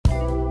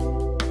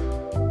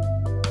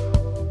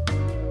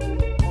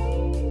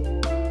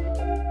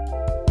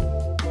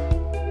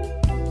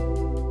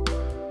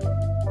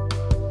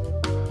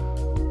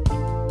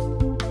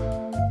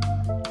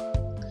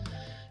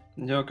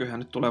Joo, kyllähän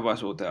nyt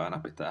tulevaisuuteen aina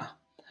pitää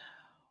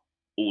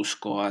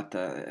uskoa, että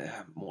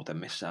muuten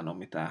missään ole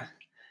mitään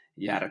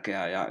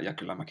järkeä, ja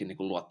kyllä mäkin niin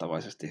kuin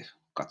luottavaisesti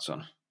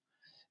katson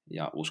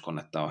ja uskon,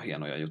 että on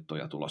hienoja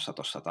juttuja tulossa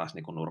tuossa taas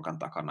niin kuin nurkan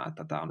takana,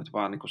 että tämä on nyt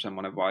vaan niin kuin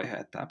semmoinen vaihe,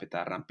 että tämä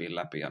pitää rämpiä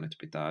läpi ja nyt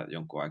pitää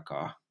jonkun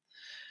aikaa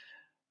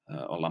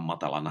olla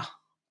matalana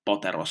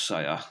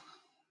poterossa ja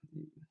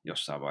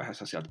jossain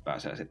vaiheessa sieltä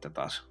pääsee sitten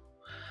taas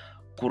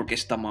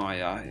kurkistamaan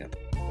ja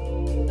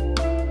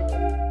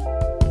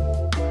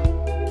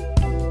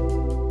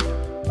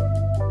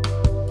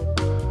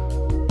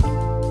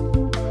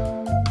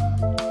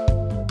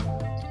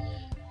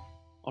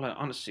olen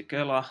Anssi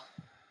Kela,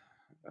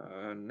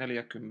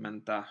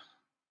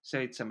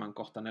 47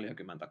 kohta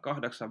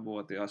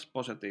 48-vuotias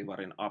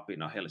Positiivarin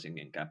apina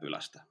Helsingin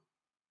Käpylästä.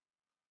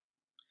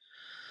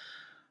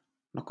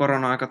 No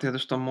korona-aika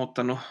tietysti on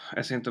muuttanut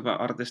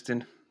esiintyvän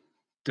artistin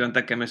työn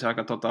tekemisen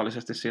aika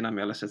totaalisesti siinä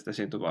mielessä, että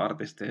esiintyvä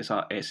artisti ei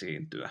saa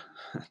esiintyä.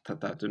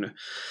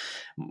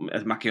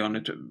 Että mäkin olen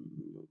nyt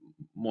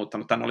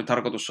muuttanut. Tämän oli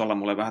tarkoitus olla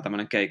mulle vähän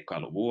tämmöinen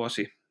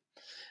keikkailuvuosi,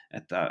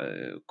 että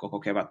koko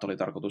kevät oli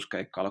tarkoitus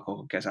keikkailla,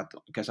 koko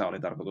kesä oli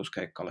tarkoitus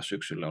keikkailla,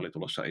 syksyllä oli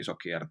tulossa iso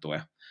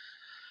kiertue.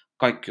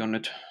 Kaikki on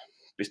nyt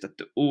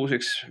pistetty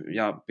uusiksi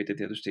ja piti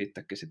tietysti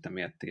itsekin sitten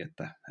miettiä,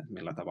 että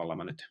millä tavalla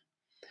mä nyt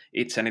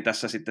itseni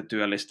tässä sitten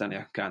työllistän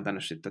ja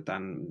kääntänyt sitten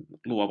tämän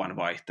luovan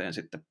vaihteen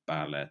sitten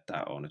päälle,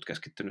 että olen nyt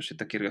keskittynyt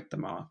sitten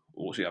kirjoittamaan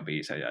uusia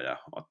biisejä ja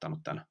ottanut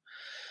tämän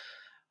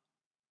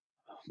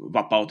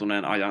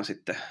vapautuneen ajan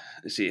sitten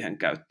siihen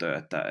käyttöön,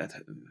 että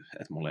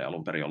mulla ei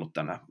alun perin ollut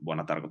tänä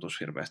vuonna tarkoitus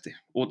hirveästi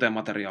uuteen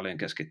materiaaliin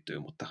keskittyä,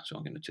 mutta se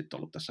onkin nyt sitten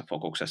ollut tässä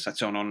fokuksessa, että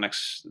se on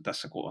onneksi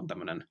tässä, kun on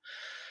tämmöinen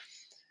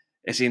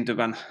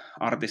esiintyvän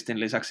artistin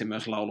lisäksi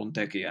myös laulun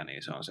tekijä,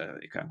 niin se on se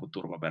ikään kuin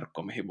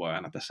turvaverkko, mihin voi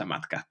aina tässä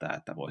mätkähtää,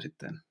 että voi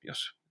sitten,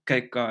 jos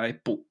keikkaa ei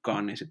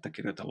pukkaa, niin sitten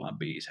kirjoitellaan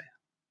biisejä.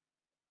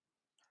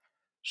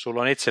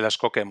 Sulla on itselläsi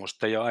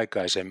kokemusta jo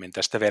aikaisemmin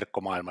tästä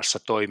verkkomaailmassa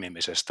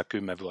toimimisesta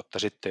 10 vuotta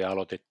sitten ja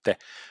aloititte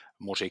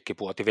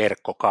Musiikkipuoti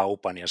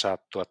verkkokaupan ja sä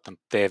oot tuottanut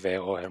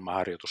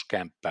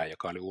TV-ohjelmaharjoituskämppää,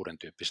 joka oli uuden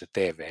tyyppistä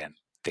TVn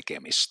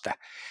tekemistä.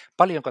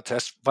 Paljonko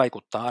tässä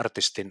vaikuttaa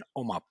artistin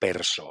oma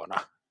persoona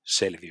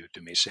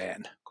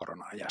selviytymiseen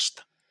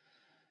korona-ajasta?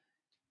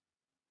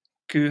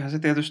 Kyllähän se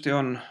tietysti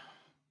on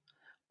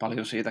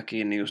paljon siitä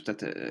kiinni just,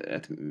 että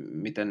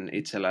miten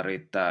itsellä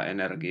riittää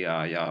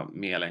energiaa ja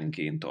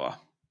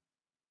mielenkiintoa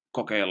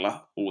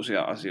kokeilla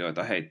uusia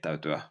asioita,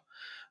 heittäytyä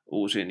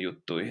uusiin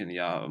juttuihin,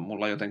 ja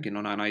mulla jotenkin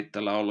on aina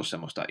itsellä ollut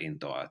semmoista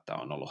intoa, että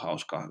on ollut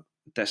hauska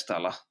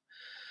testailla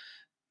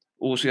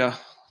uusia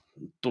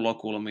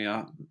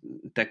tulokulmia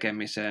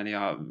tekemiseen,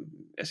 ja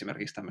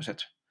esimerkiksi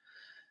tämmöiset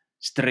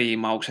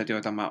striimaukset,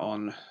 joita mä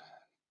oon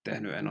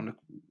tehnyt, en ole nyt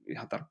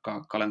ihan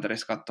tarkkaan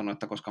kalenterissa katsonut,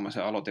 että koska mä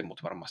sen aloitin,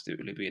 mutta varmasti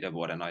yli 5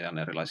 vuoden ajan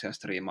erilaisia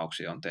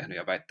striimauksia on tehnyt,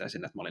 ja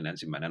väittäisin, että mä olin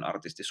ensimmäinen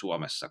artisti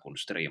Suomessa, kun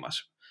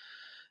striimasi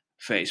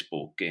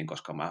Facebookiin,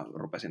 koska mä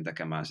rupesin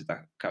tekemään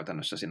sitä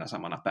käytännössä siinä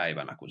samana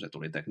päivänä, kun se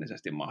tuli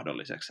teknisesti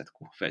mahdolliseksi, että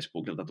kun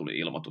Facebookilta tuli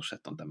ilmoitus,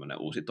 että on tämmöinen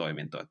uusi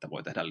toiminto, että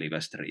voi tehdä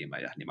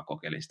live-striimejä, niin mä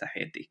kokeilin sitä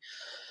heti.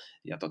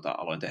 Ja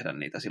aloin tehdä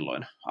niitä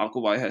silloin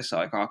alkuvaiheessa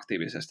aika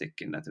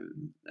aktiivisestikin, että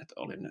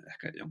olin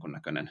ehkä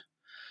jonkunnäköinen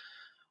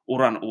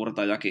uran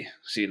uurtajakin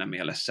siinä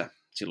mielessä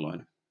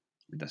silloin,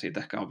 mitä siitä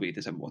ehkä on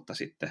 5 vuotta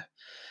sitten.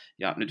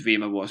 Ja nyt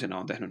viime vuosina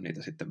on tehnyt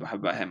niitä sitten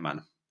vähän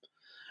vähemmän.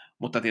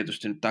 Mutta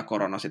tietysti nyt tämä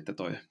korona sitten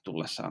toi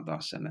tullessaan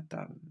taas sen,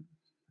 että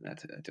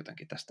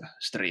jotenkin tästä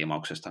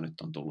striimauksesta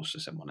nyt on tullut se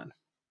semmoinen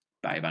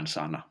päivän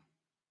sana.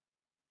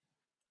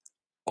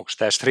 Onko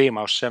tämä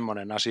striimaus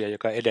semmoinen asia,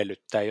 joka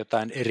edellyttää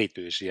jotain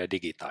erityisiä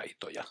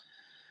digitaitoja?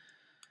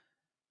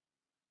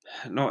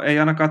 No ei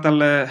ainakaan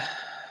tälleen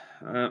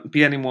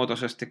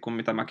pienimuotoisesti, kun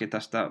mitä mäkin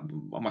tästä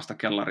omasta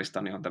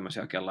kellaristani on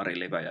tämmöisiä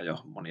kellarilivejä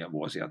jo monia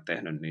vuosia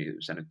tehnyt, niin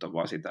se nyt on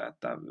vaan sitä,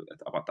 että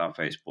avataan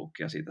Facebook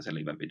ja siitä se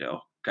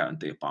live-video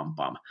käyntiin pam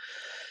pam.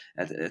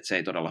 Et se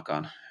ei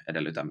todellakaan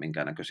edellytä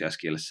minkäännäköisiä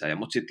skillsejä,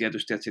 mutta sitten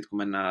tietysti, että kun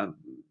mennään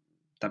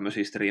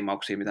tämmöisiin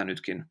striimauksiin, mitä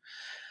nytkin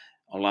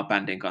ollaan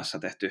bändin kanssa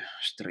tehty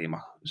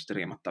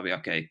striimattavia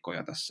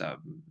keikkoja tässä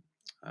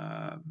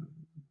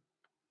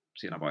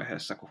siinä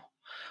vaiheessa, kun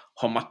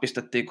hommat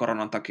pistettiin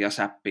koronan takia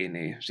säppiin,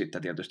 niin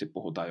sitten tietysti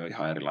puhutaan jo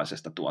ihan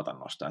erilaisesta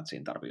tuotannosta, että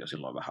siinä tarvii jo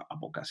silloin vähän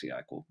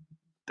apukäsiä, kun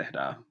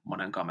tehdään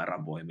monen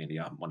kameran voimin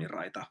ja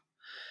moniraita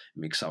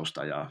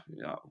miksausta ja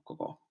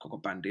koko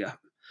bändiä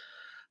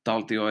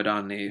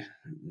taltioidaan, niin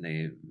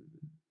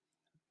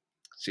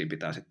siinä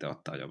pitää sitten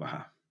ottaa jo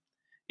vähän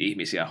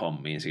ihmisiä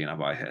hommiin siinä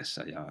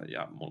vaiheessa,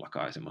 ja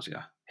mullakaan ei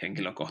semmoisia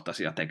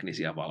henkilökohtaisia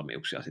teknisiä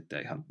valmiuksia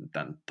sitten ihan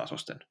tämän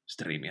tasoisten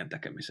striimien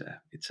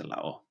tekemiseen itsellä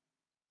ole.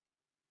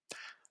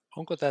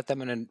 Onko tämä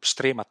tämmöinen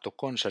striimattu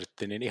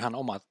konsertti niin ihan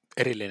oma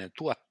erillinen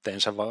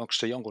tuotteensa, vai onko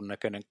se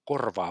jonkunnäköinen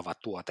korvaava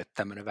tuote,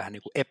 tämmöinen vähän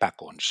niin kuin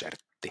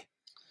epäkonsertti?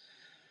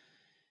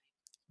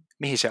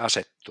 Mihin se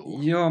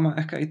asettuu? Joo, mä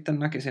ehkä itse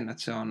näkisin,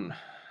 että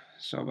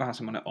se on vähän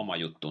semmoinen oma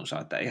juttunsa,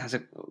 että eihän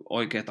se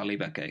oikeata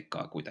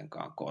live-keikkaa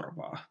kuitenkaan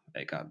korvaa,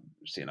 eikä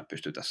siinä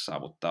pystytä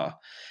saavuttaa.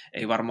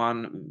 Ei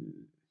varmaan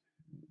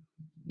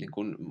niin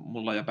kuin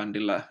mulla ja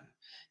bändillä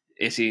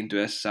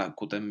esiintyessä,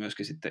 kuten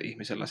myöskin sitten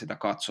ihmisellä sitä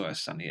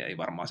katsoessa, niin ei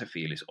varmaan se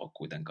fiilis ole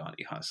kuitenkaan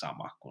ihan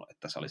sama, kuin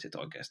että sä olisit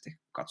oikeasti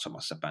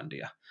katsomassa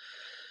bändiä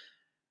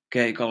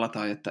keikalla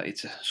tai että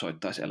itse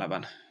soittaisi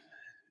elävän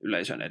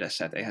yleisön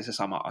edessä, että eihän se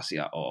sama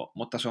asia ole,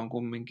 mutta se on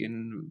kumminkin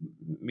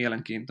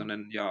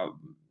mielenkiintoinen ja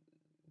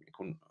niin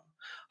kuin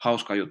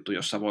hauska juttu,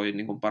 jossa voi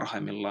niin kuin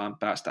parhaimmillaan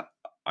päästä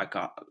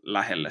aika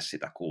lähelle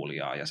sitä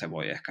kuulijaa, ja se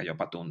voi ehkä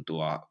jopa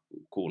tuntua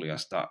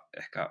kuulijasta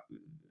ehkä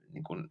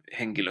niin kuin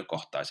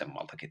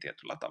henkilökohtaisemmaltakin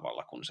tietyllä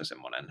tavalla kuin se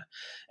semmoinen,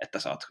 että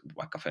sä oot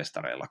vaikka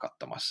festareilla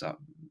katsomassa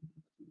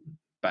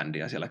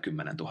bändiä siellä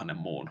 10 000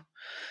 muun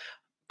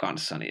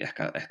kanssa, niin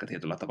ehkä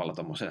tietyllä tavalla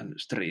tuommoiseen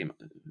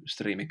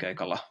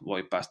striimikeikalla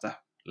voi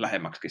päästä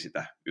lähemmäksi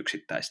sitä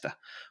yksittäistä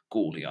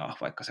kuulijaa,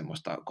 vaikka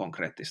semmoista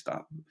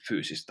konkreettista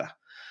fyysistä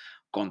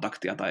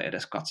kontaktia tai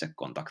edes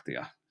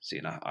katsekontaktia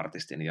siinä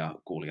artistin ja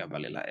kuulijan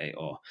välillä ei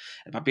ole.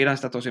 Et mä pidän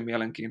sitä tosi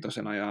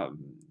mielenkiintoisena ja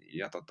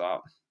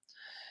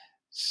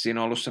siinä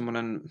on ollut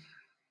semmoinen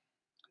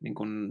niin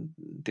kuin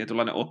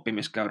tietynlainen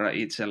oppimiskäyrä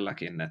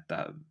itselläkin,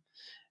 että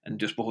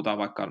nyt jos puhutaan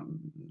vaikka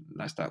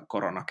näistä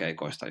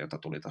koronakeikoista, joita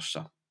tuli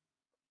tuossa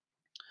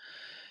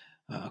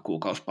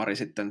kuukausi pari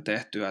sitten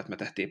tehtyä, että me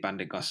tehtiin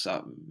bändin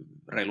kanssa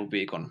reilun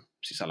viikon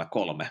sisällä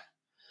 3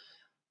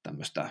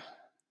 tämmöistä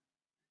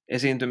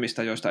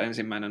esiintymistä, joista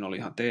ensimmäinen oli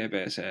ihan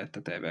TVC, että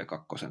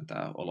TV2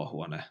 tämä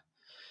olohuone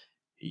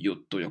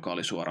juttu, joka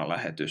oli suora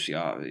lähetys,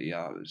 ja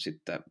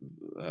sitten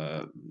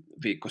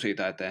viikko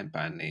siitä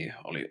eteenpäin niin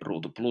oli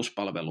Ruutu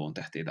Plus-palveluun,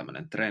 tehtiin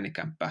tämmöinen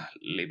treenikämppä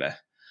live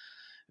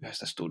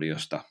yhdestä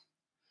studiosta.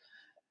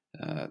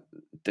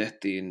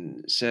 Tehtiin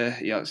se,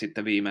 ja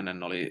sitten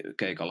viimeinen oli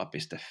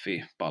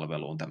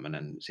keikalla.fi-palveluun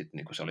tämmöinen, sit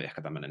niinku se oli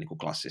ehkä tämmöinen niinku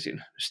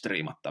klassisin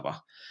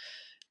striimattava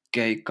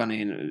keikka,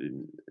 niin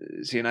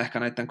siinä ehkä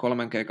näiden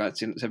 3 keikan, että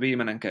se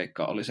viimeinen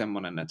keikka oli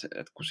semmoinen,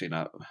 että kun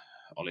siinä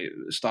oli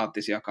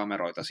staattisia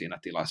kameroita siinä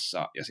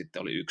tilassa, ja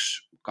sitten oli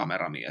yksi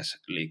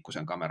kameramies liikkui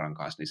sen kameran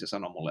kanssa, niin se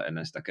sanoi mulle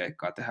ennen sitä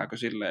keikkaa, että tehdäänkö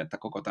silleen, että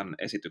koko tämän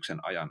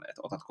esityksen ajan,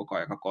 että otat koko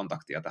ajan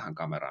kontaktia tähän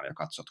kameraan ja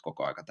katsot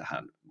koko ajan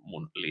tähän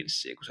mun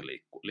linssiin, kun se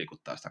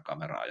liikuttaa sitä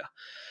kameraa. Ja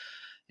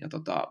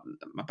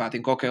mä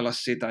päätin kokeilla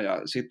sitä,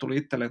 ja siitä tuli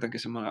itselle jotenkin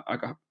semmoinen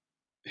aika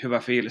hyvä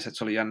fiilis, että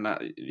se oli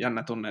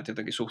jännä tunne, että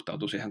jotenkin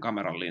suhtautui siihen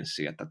kameran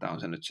linssiin, että tämä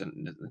on se nyt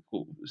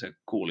se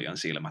kuulijan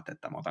silmät,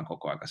 että mä otan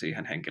koko ajan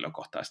siihen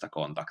henkilökohtaista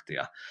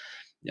kontaktia.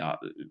 Ja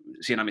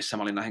siinä, missä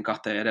mä olin näihin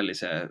 2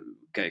 edelliseen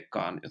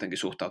keikkaan jotenkin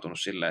suhtautunut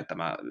silleen, että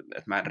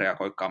mä en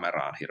reagoi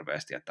kameraan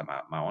hirveästi, että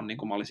mä on niin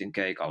kuin mä olisin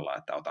keikalla,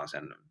 että otan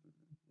sen,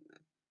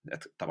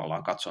 että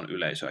tavallaan katson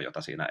yleisöä,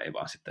 jota siinä ei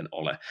vaan sitten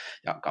ole,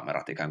 ja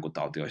kamerat ikään kuin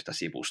taltioi sitä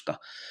sivusta,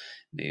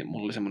 niin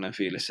mulla oli semmoinen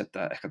fiilis,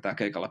 että ehkä tämä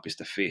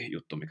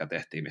keikalla.fi-juttu, mikä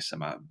tehtiin, missä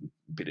mä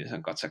pidin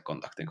sen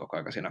katsekontaktin koko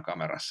ajan siinä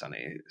kamerassa,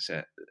 niin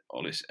se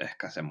olisi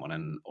ehkä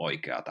semmoinen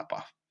oikea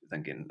tapa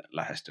jotenkin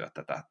lähestyä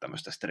tätä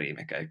tämmöistä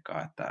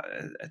striimikeikkaa, että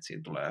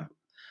siinä tulee,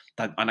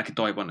 tai ainakin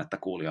toivon, että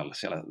kuulijalle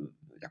siellä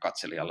ja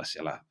katselijalle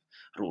siellä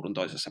ruudun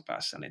toisessa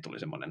päässä, niin tuli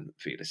semmoinen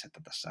fiilis, että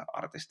tässä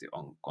artisti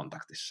on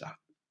kontaktissa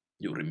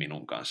juuri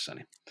minun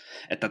kanssani.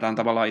 Että tämä on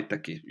tavallaan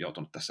itsekin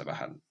joutunut tässä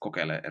vähän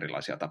kokeilemaan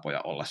erilaisia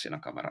tapoja olla siinä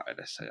kameran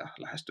edessä ja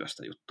lähestyä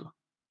sitä juttua.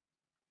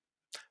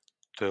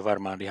 Tuo on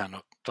varmaan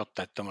ihan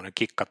totta, että tämmöinen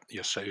kikka,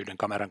 jossa yhden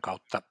kameran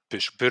kautta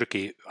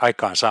pyrkii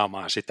aikaan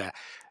saamaan sitä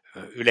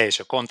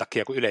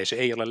yleisökontaktia, kun yleisö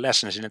ei ole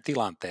läsnä siinä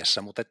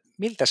tilanteessa, mutta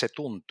miltä se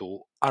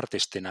tuntuu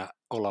artistina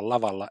olla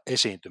lavalla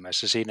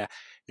esiintymässä siinä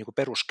niin kuin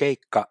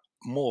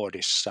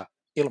peruskeikkamoodissa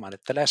ilman,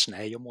 että läsnä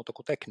ei ole muuta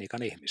kuin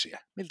tekniikan ihmisiä?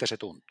 Miltä se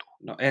tuntuu?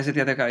 No ei se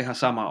tietenkään ihan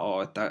sama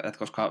ole, että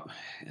koska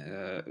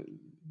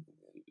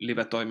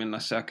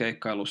live-toiminnassa ja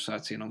keikkailussa,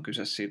 että siinä on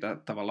kyse siitä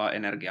tavallaan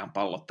energian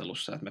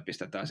pallottelussa, että me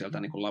pistetään sieltä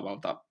niin kuin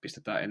lavalta,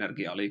 pistetään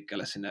energiaa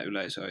liikkeelle sinne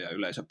yleisöön ja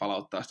yleisö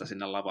palauttaa sitä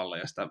sinne lavalle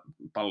ja sitä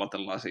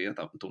pallotellaan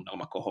siitä,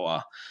 tunnelma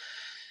kohoaa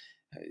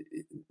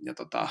ja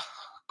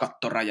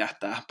katto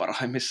räjähtää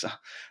parhaimmissa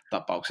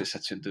tapauksissa,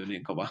 että syntyy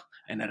niin kova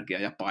energia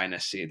ja paine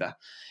siitä.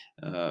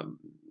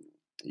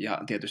 Ja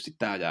tietysti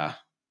tämä jää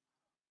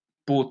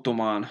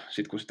puuttumaan,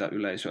 sit kun sitä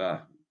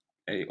yleisöä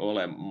ei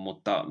ole,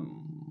 mutta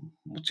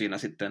siinä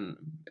sitten,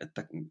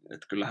 että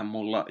kyllähän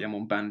mulla ja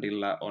mun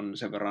bändillä on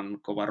sen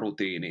verran kova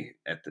rutiini,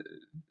 että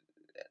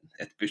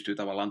pystyy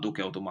tavallaan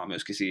tukeutumaan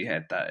myöskin siihen,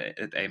 että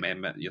ei me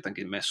emme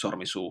jotenkin mene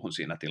sormisuuhun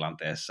siinä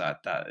tilanteessa,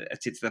 että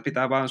sitten sitä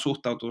pitää vaan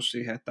suhtautua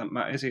siihen, että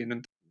mä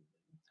esiinnyn.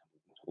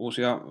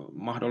 Uusia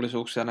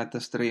mahdollisuuksia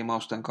näiden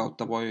striimausten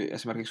kautta voi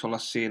esimerkiksi olla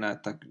siinä,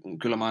 että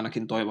kyllä mä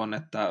ainakin toivon,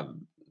 että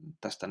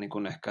tästä niin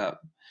kuin ehkä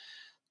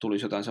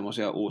tulisi jotain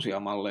semmoisia uusia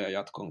malleja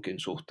jatkonkin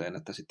suhteen,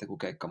 että sitten kun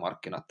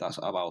keikkamarkkinat taas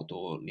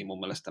avautuu, niin mun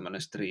mielestä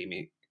tämmöinen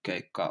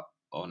striimikeikka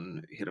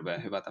on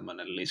hirveän hyvä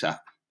tämmöinen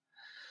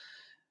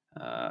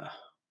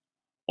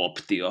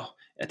optio,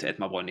 että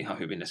mä voin ihan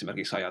hyvin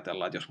esimerkiksi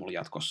ajatella, että jos mulla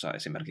jatkossa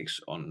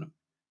esimerkiksi on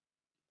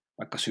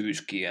vaikka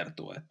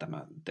syyskiertue, että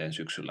mä teen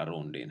syksyllä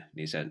rundin,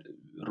 niin se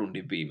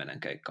rundin viimeinen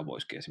keikka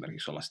voisikin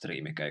esimerkiksi olla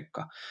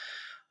striimikeikka,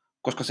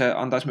 koska se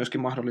antaisi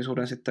myöskin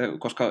mahdollisuuden sitten,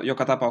 koska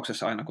joka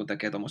tapauksessa aina kun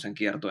tekee tuommoisen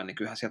kiertueen, niin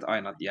kyllähän sieltä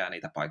aina jää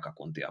niitä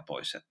paikkakuntia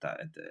pois, että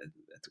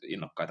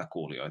innokkaita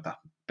kuulijoita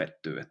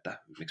pettyy, että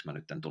miksi mä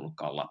nyt en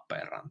tullutkaan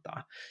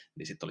Lappeenrantaan,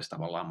 niin sitten olisi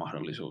tavallaan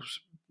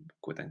mahdollisuus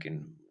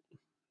kuitenkin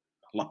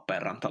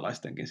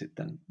Lappeenrantalaistenkin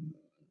sitten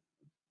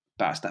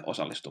päästä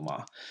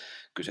osallistumaan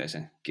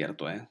kyseisen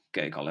kiertueen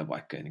keikalle,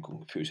 vaikka ei niin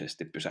kuin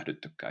fyysisesti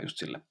pysähdyttykään just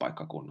sille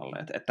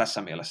paikkakunnalle. Et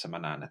tässä mielessä mä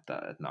näen,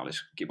 että nämä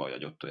olisi kivoja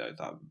juttuja,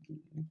 joita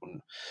niin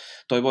kuin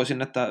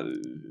toivoisin, että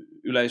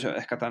yleisö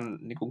ehkä tämän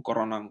niin kuin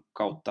koronan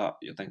kautta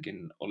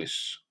jotenkin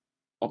olisi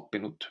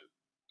oppinut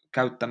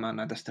käyttämään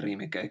näitä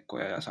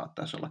striimikeikkoja ja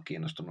saattaisi olla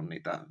kiinnostunut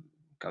niitä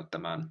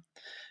käyttämään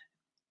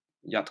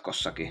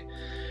jatkossakin.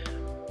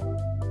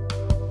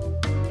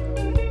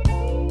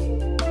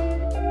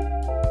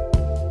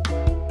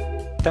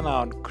 Tämä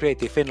on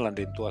Creative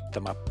Finlandin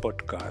tuottama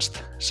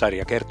podcast.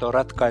 Sarja kertoo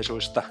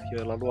ratkaisuista,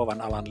 joilla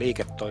luovan alan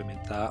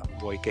liiketoimintaa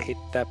voi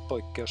kehittää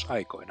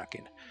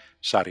poikkeusaikoinakin.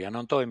 Sarjan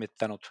on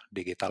toimittanut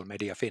Digital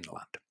Media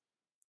Finland.